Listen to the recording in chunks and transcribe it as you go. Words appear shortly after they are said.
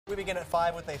We begin at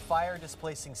 5 with a fire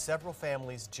displacing several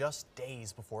families just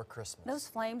days before Christmas. Those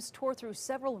flames tore through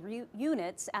several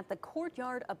units at the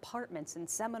Courtyard Apartments in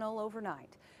Seminole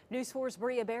overnight. News 4's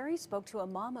Bria Berry spoke to a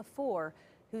mom of 4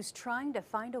 who's trying to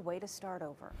find a way to start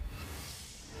over.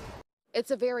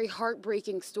 It's a very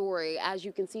heartbreaking story. As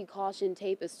you can see, caution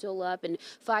tape is still up and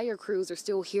fire crews are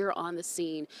still here on the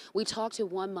scene. We talked to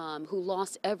one mom who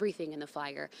lost everything in the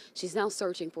fire. She's now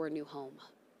searching for a new home.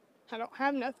 I don't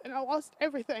have nothing. I lost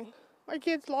everything. My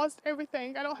kids lost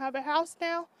everything. I don't have a house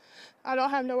now. I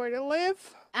don't have nowhere to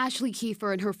live. Ashley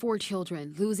Kiefer and her 4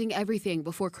 children losing everything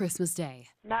before Christmas Day.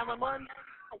 911.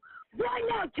 Right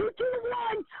now,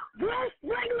 221 West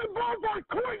Regular Boulevard,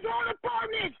 Courtyard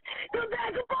Apartments. The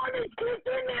back apartments, get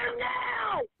in there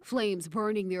now! Flames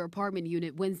burning their apartment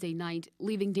unit Wednesday night,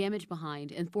 leaving damage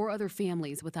behind and 4 other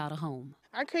families without a home.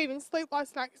 I couldn't even sleep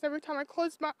last night because every time I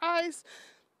closed my eyes,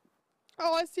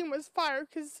 all I seen was fire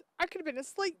because I could have been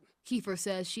asleep. Kiefer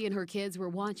says she and her kids were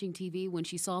watching TV when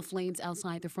she saw flames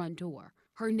outside the front door.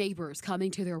 Her neighbors coming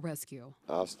to their rescue.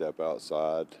 I step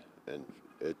outside and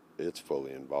it's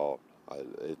fully involved.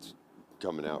 It's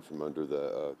coming out from under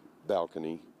the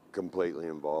balcony, completely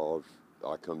involved.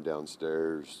 I come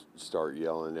downstairs, start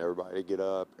yelling, everybody get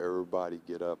up, everybody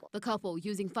get up. The couple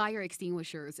using fire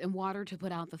extinguishers and water to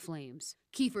put out the flames.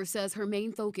 Kiefer says her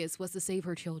main focus was to save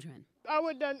her children. I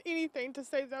would have done anything to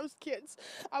save those kids.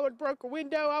 I would broke a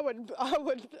window. I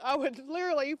would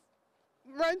literally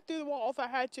run through the wall if I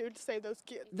had to save those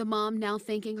kids. The mom now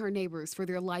thanking her neighbors for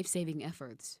their life-saving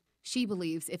efforts. She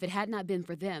believes if it had not been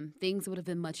for them, things would have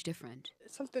been much different.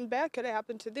 Something bad could have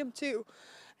happened to them too.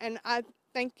 And I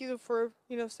thank you for,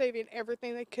 saving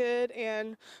everything they could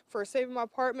and for saving my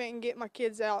apartment and getting my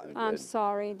kids out. I'm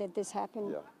sorry that this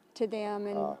happened to them.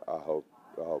 And I hope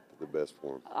the best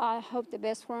for them. I hope the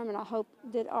best for them, and I hope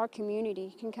that our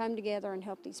community can come together and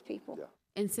help these people.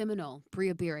 In Seminole,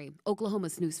 Bria Berry,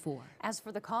 Oklahoma's News 4. As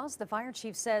for the cause, the fire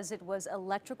chief says it was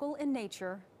electrical in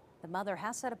nature. The mother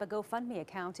has set up a GoFundMe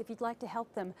account. If you'd like to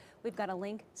help them, we've got a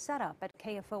link set up at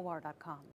KFOR.com.